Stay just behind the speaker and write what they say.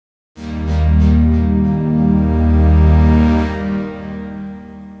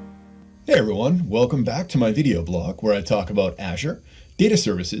everyone, welcome back to my video blog where I talk about Azure, data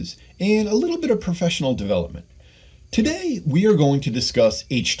services, and a little bit of professional development. Today we are going to discuss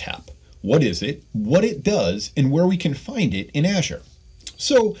HTAP. What is it, what it does, and where we can find it in Azure.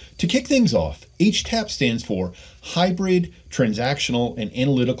 So to kick things off, HTAP stands for Hybrid Transactional and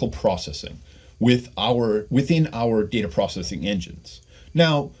Analytical Processing within our data processing engines.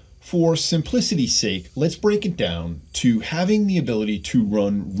 Now, for simplicity's sake, let's break it down to having the ability to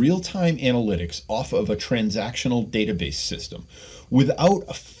run real-time analytics off of a transactional database system without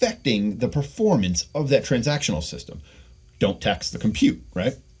affecting the performance of that transactional system. Don't tax the compute,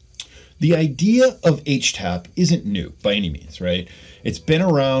 right? The idea of HTAP isn't new by any means, right? It's been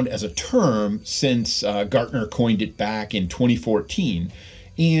around as a term since Gartner coined it back in 2014,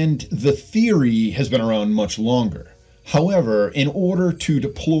 and the theory has been around much longer. However, in order to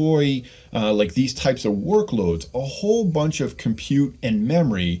deploy like these types of workloads, a whole bunch of compute and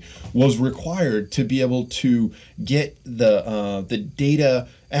memory was required to be able to get the data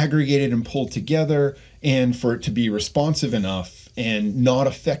aggregated and pulled together, and for it to be responsive enough and not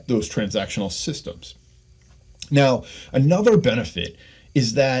affect those transactional systems. Now, another benefit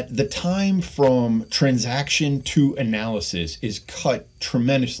is that the time from transaction to analysis is cut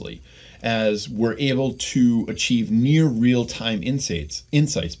tremendously, as we're able to achieve near real-time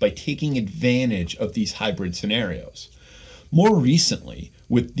insights by taking advantage of these hybrid scenarios. More recently,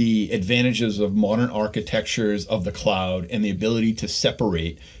 with the advantages of modern architectures of the cloud and the ability to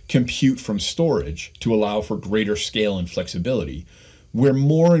separate compute from storage to allow for greater scale and flexibility, we're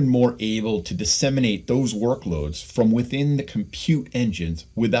more and more able to disseminate those workloads from within the compute engines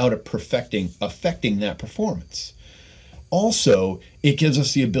without affecting that performance. Also, it gives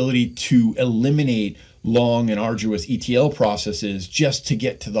us the ability to eliminate long and arduous ETL processes just to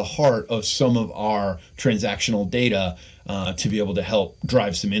get to the heart of some of our transactional data to be able to help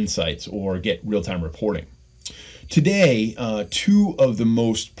drive some insights or get real-time reporting. Today, two of the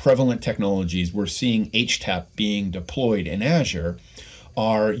most prevalent technologies we're seeing HTAP being deployed in Azure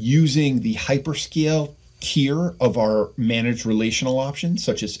are using the Hyperscale tier of our managed relational options,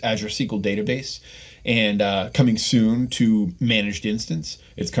 such as Azure SQL Database, and coming soon to managed instance.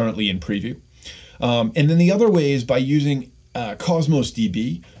 It's currently in preview. And then the other way is by using Cosmos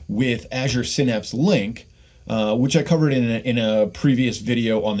DB with Azure Synapse Link, which I covered in a previous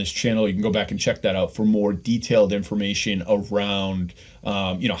video on this channel. You can go back and check that out for more detailed information around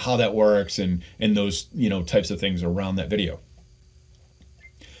how that works and those types of things around that video.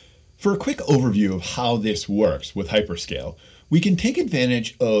 For a quick overview of how this works with Hyperscale, we can take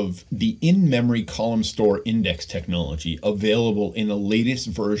advantage of the in-memory column store index technology available in the latest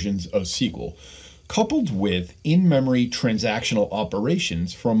versions of SQL, coupled with in-memory transactional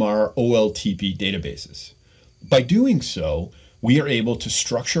operations from our OLTP databases. By doing so, we are able to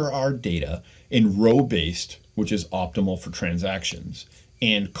structure our data in row-based, which is optimal for transactions,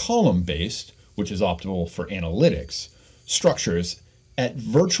 and column-based, which is optimal for analytics, structures at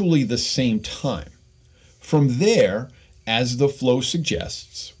virtually the same time. From there, as the flow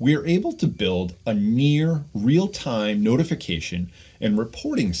suggests, we are able to build a near real-time notification and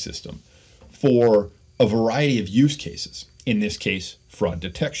reporting system for a variety of use cases, in this case, fraud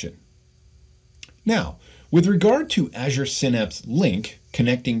detection. Now, with regard to Azure Synapse Link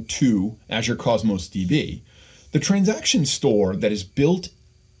connecting to Azure Cosmos DB, the transaction store that is built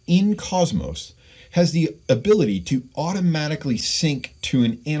in Cosmos has the ability to automatically sync to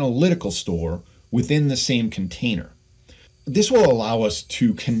an analytical store within the same container. This will allow us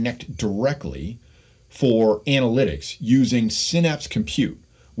to connect directly for analytics using Synapse Compute,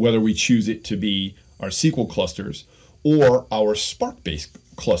 whether we choose it to be our SQL clusters or our Spark-based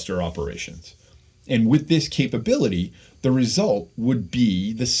cluster operations. And with this capability, the result would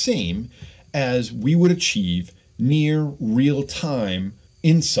be the same as we would achieve near real-time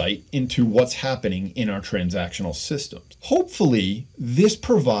insight into what's happening in our transactional systems. Hopefully, this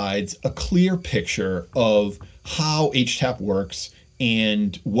provides a clear picture of how HTAP works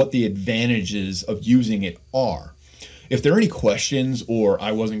and what the advantages of using it are. If there are any questions or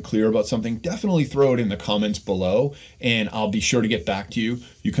I wasn't clear about something, definitely throw it in the comments below and I'll be sure to get back to you.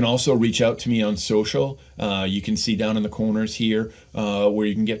 You can also reach out to me on social. You can see down in the corners here where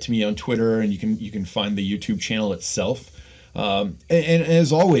you can get to me on Twitter, and you can find the YouTube channel itself. And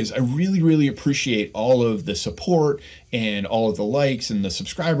as always, I really appreciate all of the support and all of the likes and the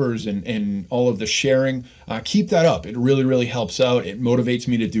subscribers and all of the sharing. Keep that up. It really helps out. It motivates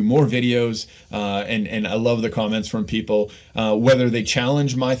me to do more videos, and I love the comments from people, whether they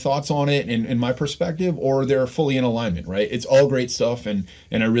challenge my thoughts on it and my perspective, or they're fully in alignment, right? It's all great stuff, and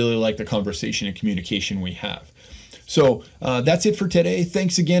I really like the conversation and communication we have. So that's it for today.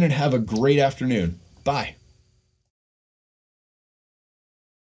 Thanks again and have a great afternoon. Bye.